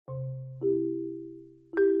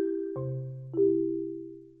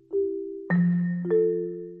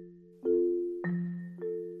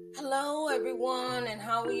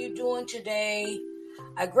How are you doing today?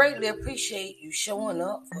 I greatly appreciate you showing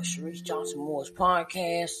up for Sharice Johnson Moore's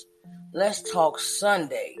podcast. Let's Talk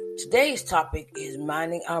Sunday. Today's topic is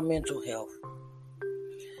minding our mental health.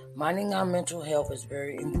 Minding our mental health is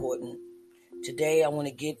very important. Today I want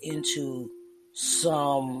to get into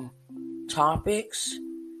some topics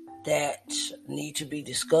that need to be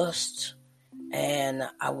discussed, and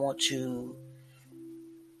I want to,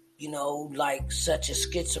 such as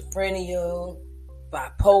schizophrenia,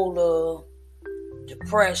 bipolar,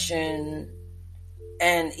 depression,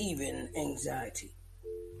 and even anxiety.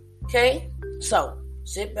 Okay? So,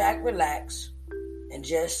 sit back, relax, and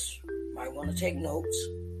just might want to take notes.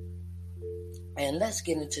 And let's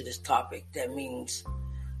get into this topic that means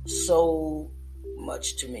so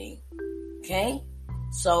much to me. Okay?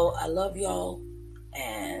 So, I love y'all,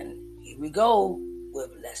 and here we go with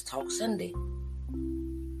Let's Talk Sunday.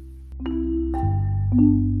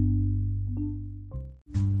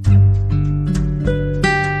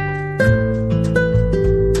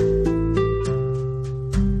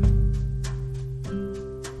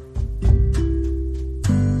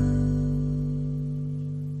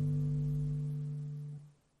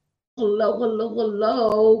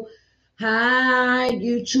 Hello. Hi,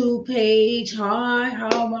 YouTube page. Hi, how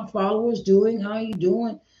are my followers doing? How are you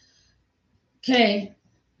doing? Okay,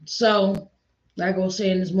 so like I was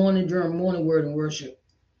saying this morning during morning word and worship,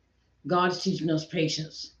 God is teaching us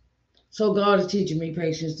patience. So God is teaching me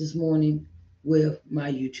patience this morning with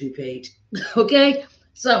my YouTube page. Okay,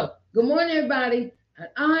 so good morning, everybody. And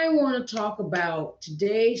I want to talk about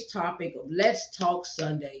today's topic of Let's Talk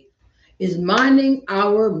Sunday is minding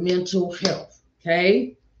our mental health.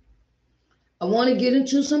 Okay, I want to get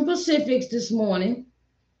into some specifics this morning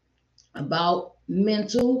about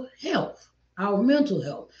mental health, our mental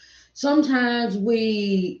health. Sometimes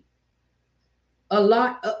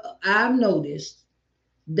I've noticed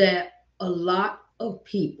that a lot of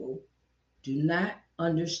people do not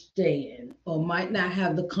understand or might not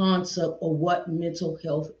have the concept of what mental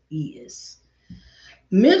health is.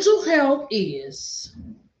 Mental health is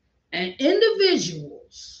an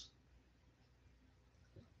individual's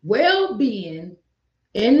well-being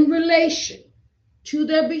in relation to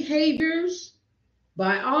their behaviors,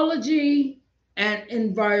 biology, and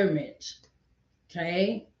environment.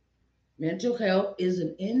 Okay? Mental health is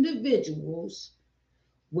an individual's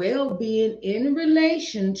well-being in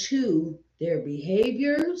relation to their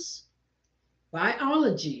behaviors,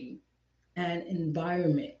 biology, and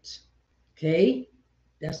environment. Okay?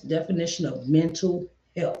 That's the definition of mental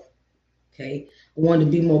health. Okay? I wanted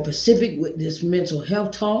to be more specific with this mental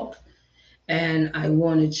health talk, and I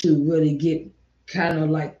wanted to really get kind of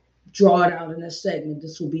like draw it out in a segment.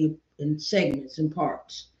 This will be in segments and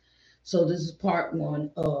parts. So this is part one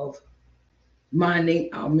of minding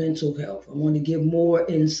our mental health. I want to give more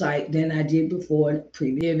insight than I did before,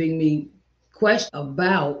 giving me questions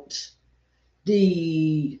about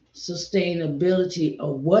the sustainability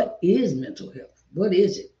of what is mental health. What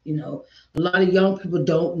is it? A lot of young people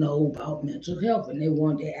don't know about mental health, and they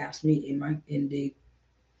want to ask me in the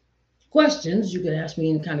questions. You can ask me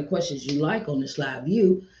any kind of questions you like on this live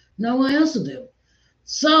view, and I will answer them.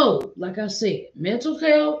 So, like I said, mental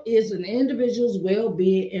health is an individual's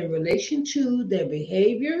well-being in relation to their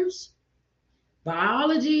behaviors,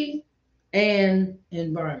 biology, and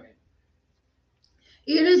environment.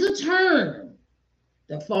 It is a term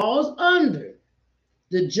that falls under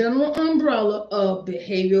the general umbrella of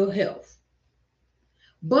behavioral health,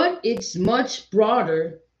 but it's much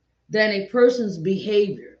broader than a person's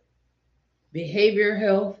behavior. Behavioral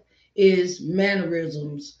health is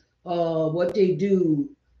mannerisms, what they do,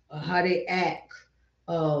 how they act,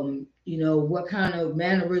 what kind of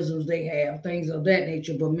mannerisms they have, things of that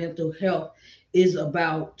nature. But mental health is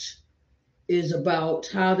about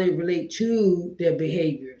how they relate to their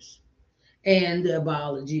behaviors and their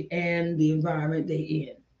biology and the environment they're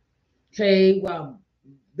in. Okay, well,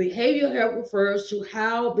 behavioral health refers to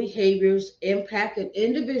how behaviors impact an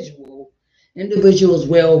individual's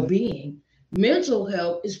well-being. Mental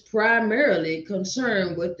health is primarily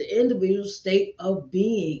concerned with the individual's state of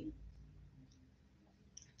being.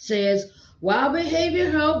 Says, while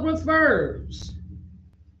behavioral health refers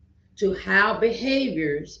to how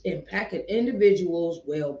behaviors impact an individual's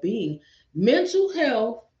well-being, mental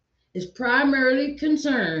health is primarily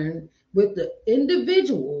concerned with the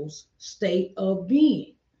individual's state of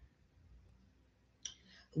being.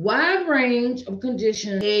 Wide range of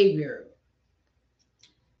conditions, behavior.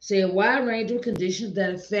 Say a wide range of conditions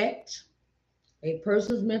that affect a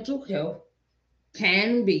person's mental health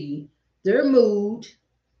can be their mood,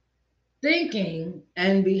 thinking,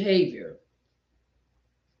 and behavior.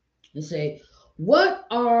 And say What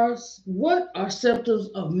are symptoms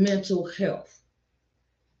of mental health?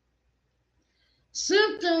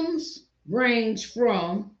 Symptoms range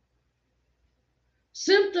from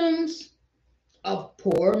symptoms of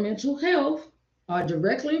poor mental health are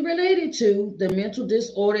directly related to the mental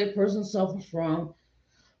disorder a person suffers from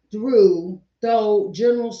though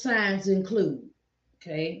general signs include.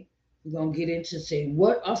 Okay, we're going to get into say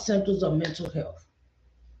what are symptoms of mental health.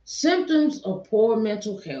 Symptoms of poor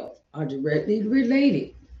mental health are directly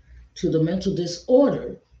related to the mental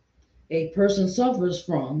disorder a person suffers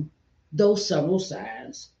from, though several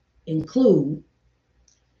signs include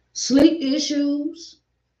sleep issues,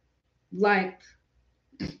 like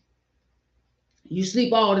you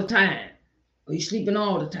sleep all the time, or you sleeping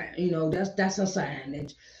all the time. That's a sign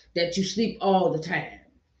that you sleep all the time.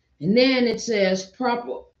 And then it says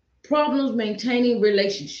problems maintaining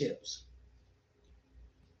relationships.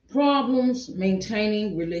 Problems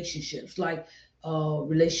maintaining relationships, like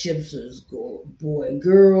relationships as boy and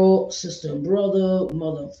girl, sister and brother,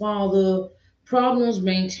 mother and father. Problems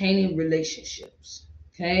maintaining relationships.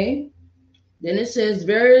 Okay. Then it says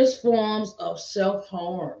various forms of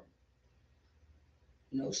self-harm.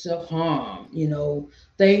 Self-harm,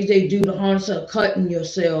 things they do to harm yourself, cutting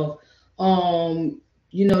yourself. They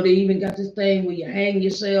even got this thing where you hang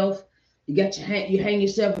yourself. You hang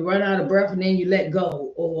yourself, you run out of breath, and then you let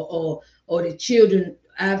go. Or the children,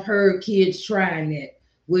 I've heard kids trying that,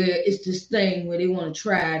 where it's this thing where they want to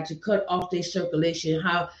try to cut off their circulation,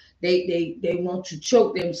 how they want to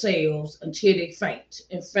choke themselves until they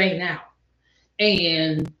faint out.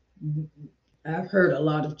 And I've heard a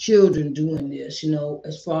lot of children doing this,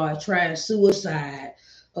 as far as trying suicide,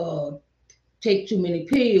 take too many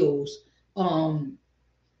pills.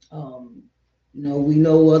 We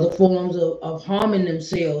know other forms of harming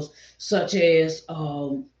themselves, such as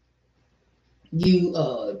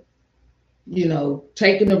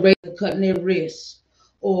taking the razor, cutting their wrists,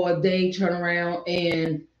 or they turn around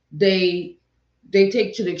and they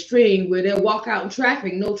take to the extreme where they'll walk out in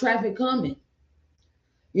traffic, no traffic coming.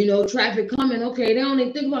 Traffic coming, okay, they don't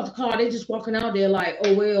even think about the car, they're just walking out there like,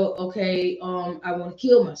 oh well, okay, I want to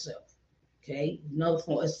kill myself. Okay, another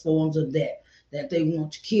form is forms of that they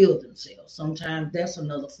want to kill themselves. Sometimes that's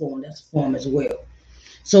another form, that's a form as well.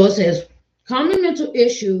 So it says common mental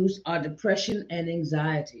issues are depression and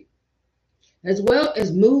anxiety, as well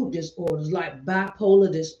as mood disorders like bipolar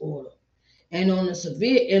disorder, and on the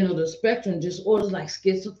severe end of the spectrum, disorders like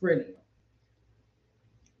schizophrenia.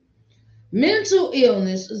 Mental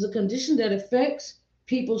illness is a condition that affects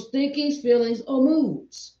people's thinkings, feelings, or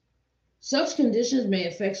moods. Such conditions may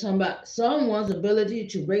affect someone's ability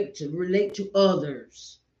to relate to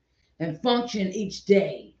others and function each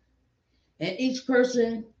day. And each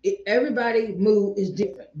person, everybody's mood is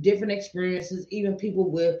different experiences, even people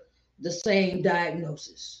with the same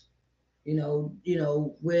diagnosis.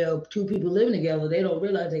 Where two people living together, they don't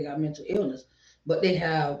realize they got mental illness, but they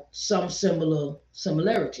have some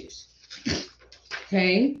similarities.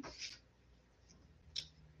 Okay.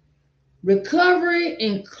 Recovery,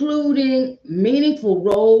 including meaningful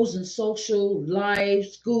roles in social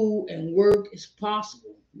life, school, and work, is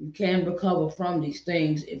possible. You can recover from these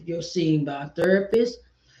things if you're seen by a therapist,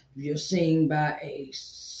 if you're seen by a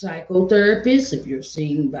psychotherapist, if you're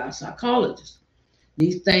seen by a psychologist.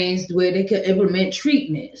 These things where they can implement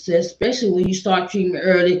treatment, so especially when you start treatment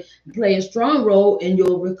early, play a strong role in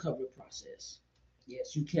your recovery process.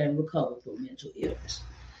 Yes, you can recover from mental illness.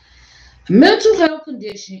 A mental health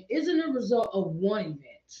condition isn't a result of one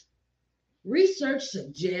event. Research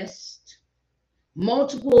suggests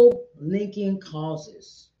multiple linking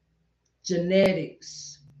causes: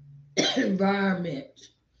 genetics,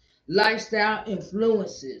 environment, lifestyle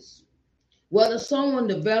influences. Whether someone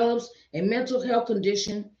develops a mental health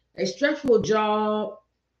condition, a stressful job,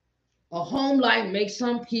 or home life makes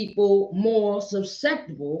some people more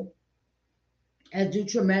susceptible, as do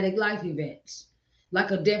traumatic life events.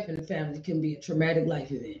 Like a death in the family can be a traumatic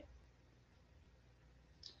life event.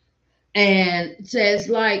 And it says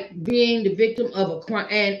like being the victim of a crime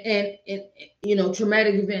and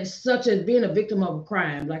traumatic events such as being a victim of a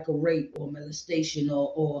crime like a rape or molestation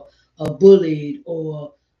or a bullied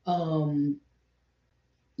or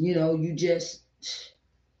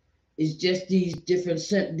it's just these different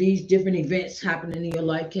events happening in your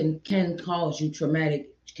life can cause you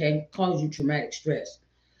traumatic stress.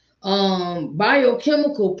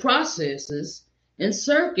 Biochemical processes and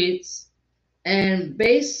circuits and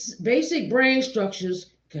basic brain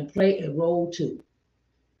structures can play a role too.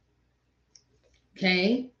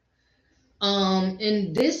 Okay.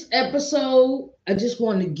 In this episode, I just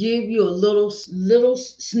want to give you a little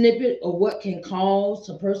snippet of what can cause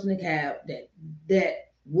a person to have that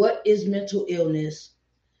what is mental illness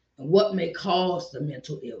and what may cause the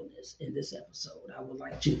mental illness in this episode. I would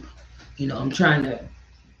like to, I'm trying to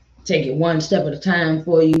take it one step at a time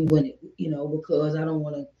for you because I don't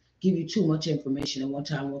want to give you too much information at one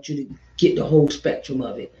time. I want you to get the whole spectrum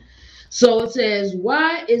of it. So it says,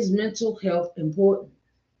 why is mental health important?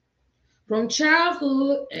 From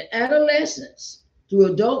childhood and adolescence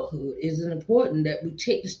through adulthood, it is important that we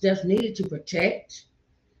take the steps needed to protect,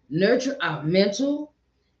 nurture our mental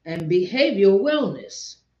and behavioral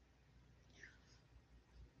wellness.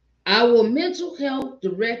 Our mental health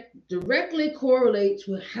directly correlates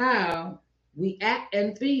with how we act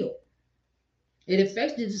and feel. It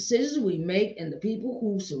affects the decisions we make and the people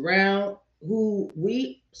who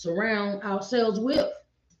we surround ourselves with.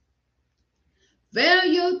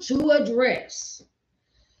 Failure to address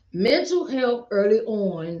mental health early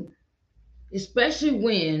on, especially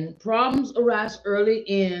when problems arise early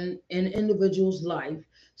in an individual's life,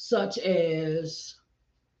 such as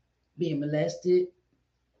being molested,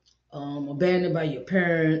 abandoned by your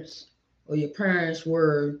parents, or your parents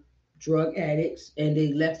were drug addicts and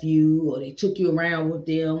they left you, or they took you around with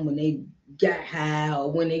them when they got high,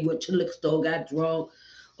 or when they went to the liquor store, got drunk,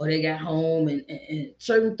 or they got home, and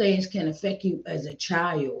certain things can affect you as a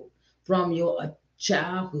child from your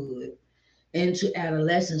childhood into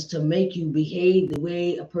adolescence to make you behave the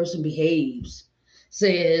way a person behaves.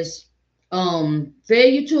 Says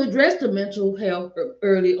failure to address the mental health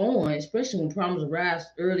early on, especially when problems arise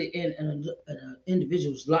early in an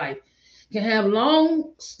individual's life, can have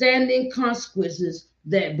long-standing consequences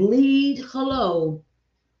that bleed. Hello,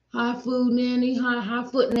 hi food nanny, hi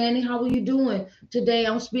foot nanny. How are you doing today?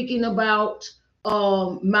 I'm speaking about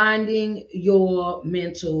minding your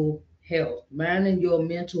mental health, minding your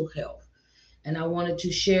mental health, and I wanted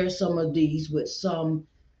to share some of these with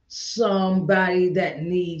somebody that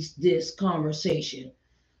needs this conversation,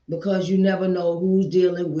 because you never know who's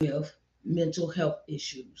dealing with mental health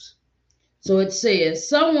issues. So it says,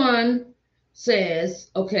 someone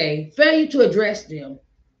says, okay, failure to address them.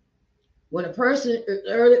 When a person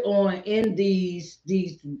early on in these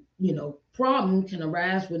problems can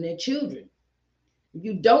arise when they're children. If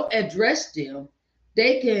you don't address them,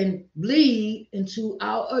 they can bleed into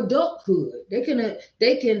our adulthood. They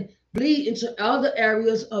can bleed into other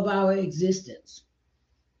areas of our existence.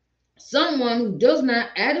 Someone who does not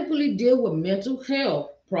adequately deal with mental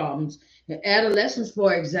health problems in adolescence,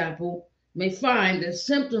 for example, may find that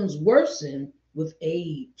symptoms worsen with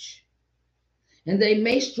age, and they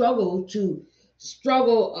may struggle to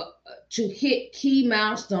hit key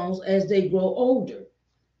milestones as they grow older,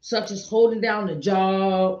 such as holding down a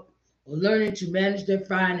job or learning to manage their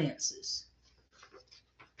finances.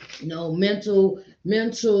 Mental.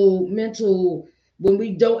 When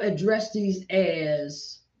we don't address these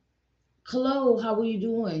as, hello, how are you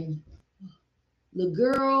doing? The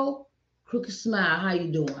girl, crooked smile, how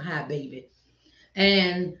you doing? Hi, baby.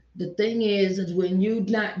 And the thing is when you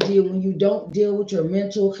don't deal with your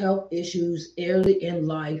mental health issues early in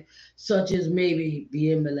life, such as maybe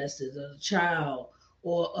being molested as a child,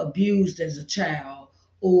 or abused as a child,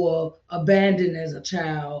 or abandoned as a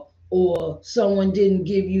child, or someone didn't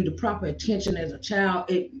give you the proper attention as a child,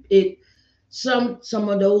 it some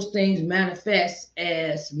of those things manifest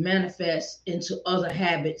into other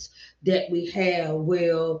habits that we have.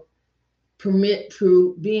 Well,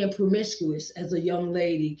 being promiscuous as a young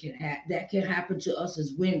lady that can happen to us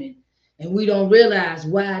as women, and we don't realize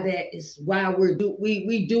why we do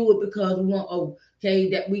it, because we want, okay,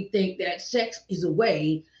 that we think that sex is a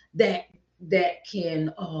way that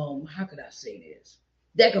can, how could I say this,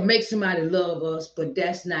 that can make somebody love us, but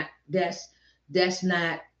that's not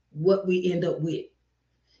what we end up with.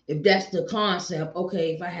 If that's the concept,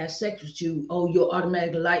 okay, if I have sex with you, oh, you'll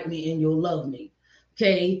automatically like me and you'll love me,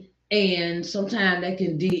 okay. And sometimes that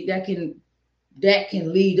can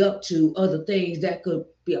lead up to other things that could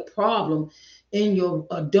be a problem in your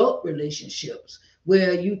adult relationships,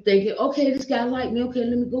 where you thinking, okay, this guy like me, okay,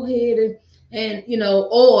 let me go ahead and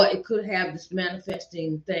or it could have this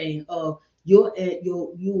manifesting thing of you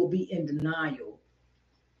will be in denial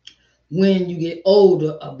when you get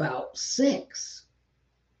older about sex.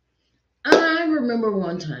 I remember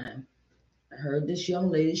one time I heard this young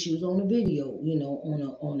lady. She was on a video,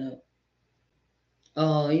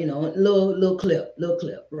 little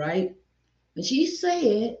clip, right? And she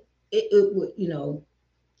said it would,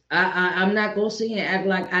 I'm not gonna sit here and act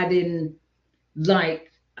like I didn't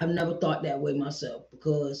like. I've never thought that way myself,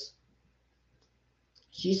 because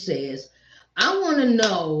she says, I want to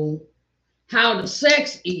know how the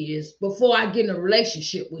sex is before I get in a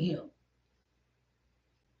relationship with him.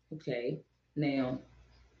 Okay, now,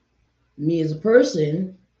 me as a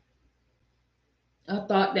person, I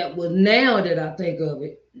thought that was now that I think of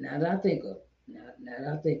it, now that I think of it, now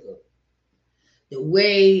that I think of it, the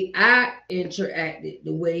way I interacted,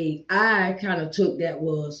 the way I kind of took that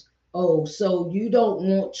was, oh, so you don't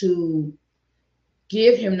want to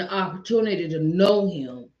give him the opportunity to know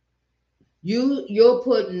him. You're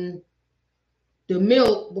putting the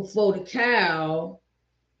milk before the cow,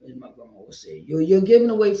 as my grandma would say. You're giving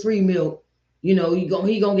away free milk. You know, he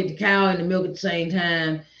gonna get the cow and the milk at the same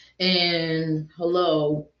time. And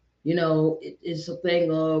hello, it's a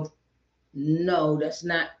thing of no, that's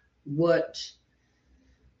not what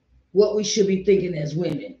we should be thinking as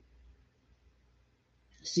women.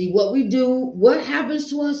 See what we do, what happens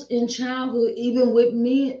to us in childhood, even with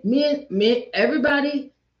men,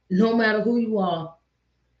 everybody, no matter who you are,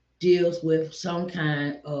 deals with some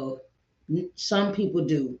kind of, some people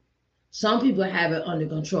do. Some people have it under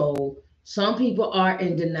control. Some people are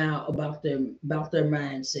in denial about their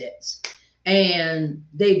mindsets, and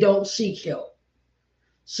they don't seek help.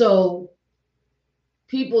 So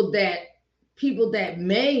people that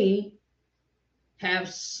may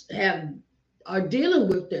have are dealing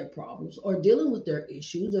with their problems or dealing with their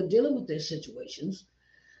issues or dealing with their situations,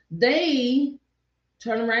 they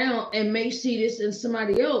turn around and may see this in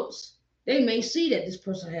somebody else. They may see that this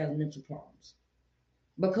person has mental problems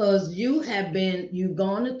because you've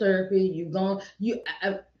gone to therapy,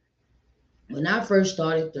 when I first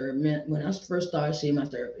started therapy, when I first started seeing my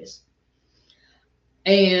therapist,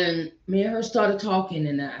 and me and her started talking,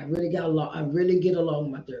 and I really get along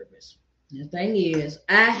with my therapist. The thing is,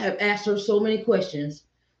 I have asked her so many questions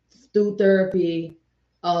through therapy,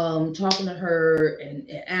 talking to her and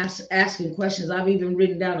asking questions. I've even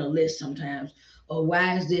written down a list sometimes. Oh,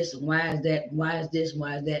 why is this and why is that? Why is this?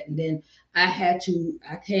 Why is that? And then I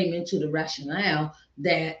came into the rationale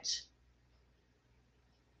that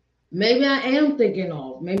maybe I am thinking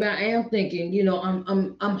off. Maybe I am thinking,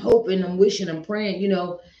 I'm hoping, I'm wishing, I'm praying,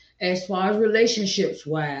 as far as relationships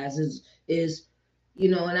wise is,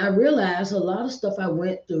 and I realized a lot of stuff I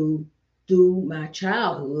went through my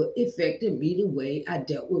childhood affected me the way I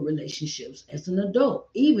dealt with relationships as an adult,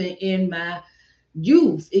 even in my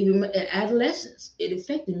youth, even in adolescence. It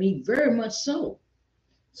affected me very much so.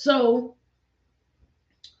 So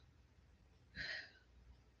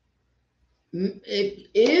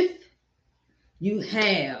if you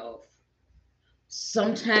have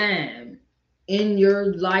some time in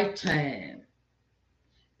your lifetime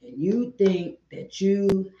and you think that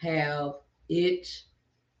you have it,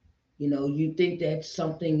 you think that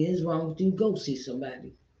something is wrong with you, go see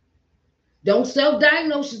somebody. Don't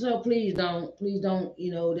self-diagnose yourself, please don't. Please don't,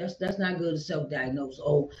 that's not good to self-diagnose.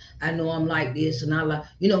 Oh, I know I'm like this and I like,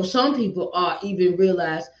 some people are even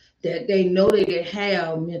realize that they know that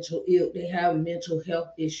they have mental health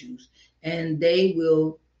issues, and they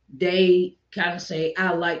kind of say,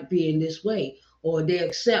 I like being this way, or they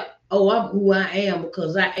accept, oh, I'm who I am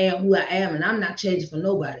because I am who I am and I'm not changing for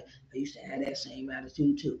nobody. I used to have that same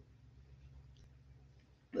attitude too.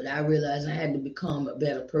 But I realized I had to become a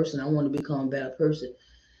better person. I want to become a better person.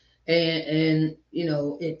 And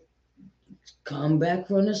it come back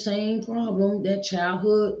from the same problem, that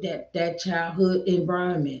childhood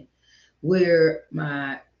environment where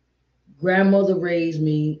my grandmother raised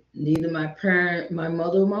me. Neither my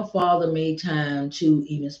mother or my father made time to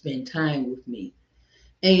even spend time with me.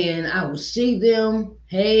 And I would see them,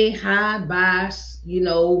 hey, hi, bye,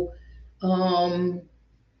 um,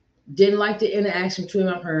 didn't like the interaction between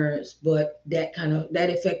my parents, but that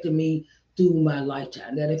affected me through my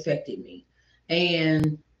lifetime. That affected me.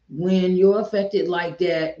 And when you're affected like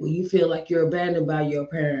that, when you feel like you're abandoned by your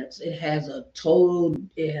parents, it has a total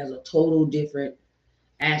different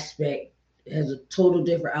aspect. It has a total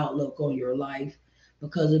different outlook on your life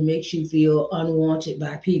because it makes you feel unwanted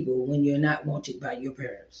by people when you're not wanted by your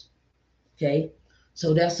parents. Okay?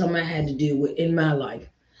 So that's something I had to deal with in my life.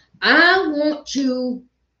 I want to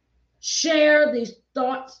share these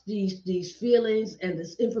thoughts, these feelings, and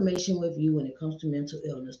this information with you when it comes to mental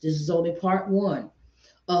illness. This is only part one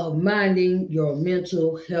of minding your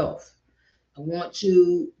mental health. I want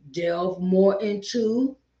to delve more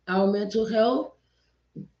into our mental health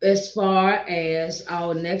as far as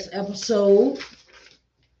our next episode.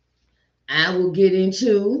 I will get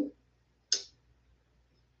into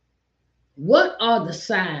what are the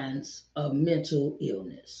signs of mental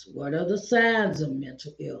illness? What are the signs of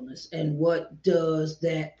mental illness? And what does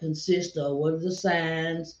that consist of? What are the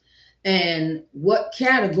signs? And what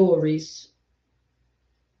categories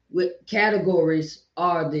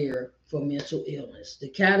are there for mental illness, the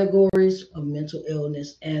categories of mental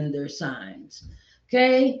illness and their signs.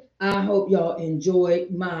 Okay, I hope y'all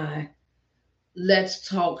enjoyed my Let's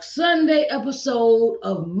Talk Sunday episode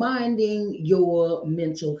of Minding Your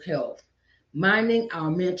Mental Health. Minding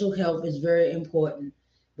our mental health is very important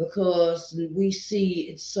because we see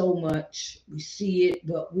it so much. We see it,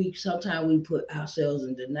 but we sometimes we put ourselves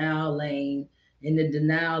in the denial lane,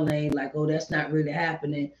 like, oh, that's not really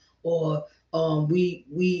happening, or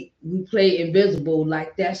we play invisible,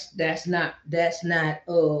 like that's not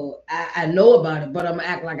I know about it, but I'm gonna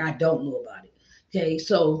act like I don't know about it. Okay,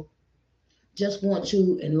 so just want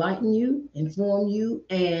to enlighten you, inform you,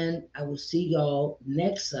 and I will see y'all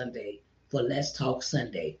next Sunday for Let's Talk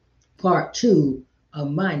Sunday, part 2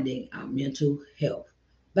 of Minding Our Mental Health.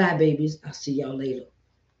 Bye, babies. I'll see y'all later.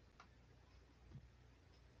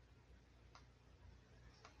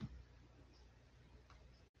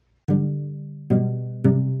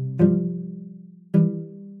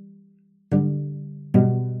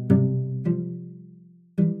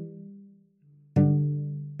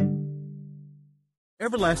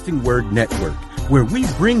 Everlasting Word Network, where we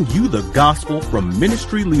bring you the gospel from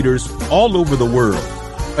ministry leaders all over the world.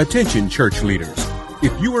 Attention, church leaders.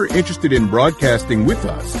 If you are interested in broadcasting with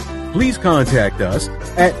us, please contact us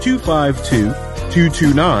at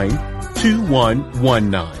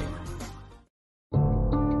 252-229-2119.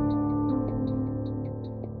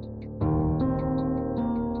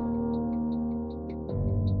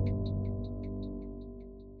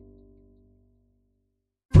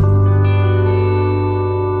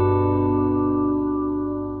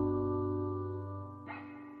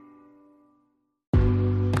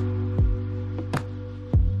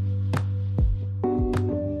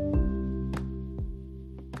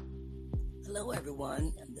 Hello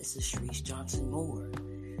everyone, this is Sharice Johnson Moore,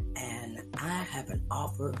 and I have an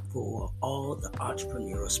offer for all the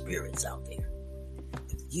entrepreneurial spirits out there.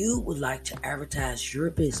 If you would like to advertise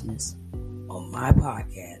your business on my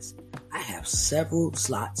podcast, I have several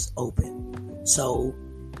slots open. So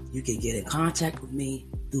you can get in contact with me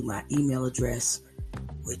through my email address,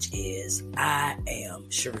 which is I am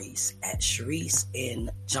Sharice at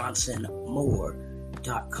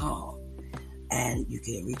ShariceNJohnsonMoore.com. And you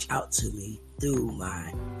can reach out to me through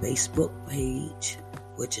my Facebook page,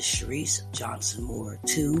 which is Sharice Johnson Moore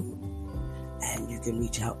 2. And you can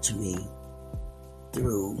reach out to me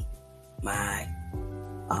through my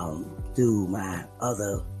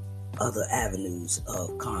other avenues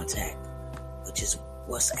of contact, which is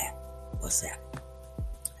WhatsApp.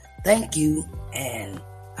 Thank you, and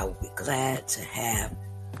I will be glad to have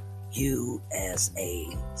you as a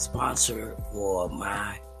sponsor for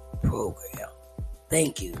my program.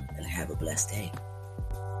 Thank you, and have a blessed day.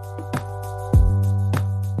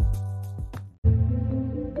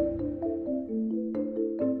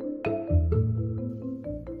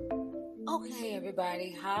 Okay,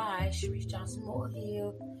 everybody. Hi, Sharice Johnson Moore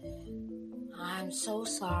here. I'm so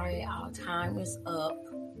sorry our time is up,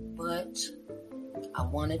 but I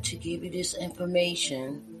wanted to give you this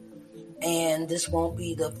information, and this won't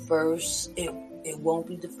be the first. It won't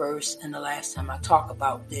be the first and the last time I talk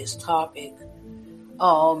about this topic.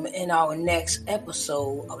 In our next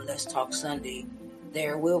episode of Let's Talk Sunday,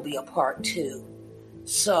 there will be a part 2.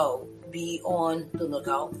 So be on the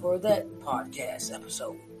lookout for that podcast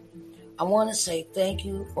episode. I want to say thank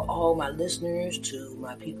you for all my listeners, to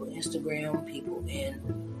my people on Instagram, people in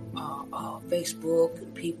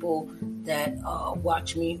Facebook, people that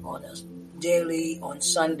watch me on a daily, on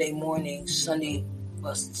Sunday morning,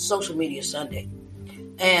 social media Sunday.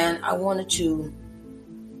 And I wanted to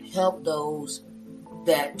help those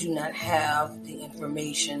that do not have the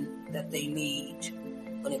information that they need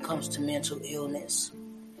when it comes to mental illness.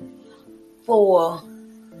 For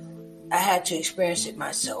I had to experience it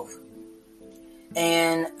myself,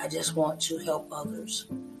 and I just want to help others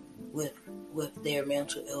with their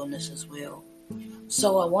mental illness as well.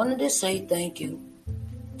 So I wanted to say thank you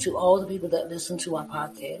to all the people that listen to my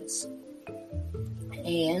podcast,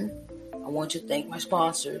 and I want to thank my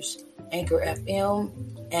sponsors, Anchor FM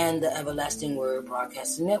and the Everlasting Word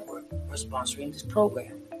Broadcasting Network, for sponsoring this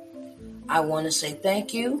program. I want to say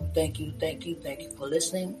thank you for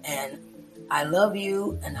listening, and I love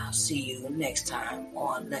you, and I'll see you next time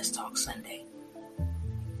on Let's Talk Sunday.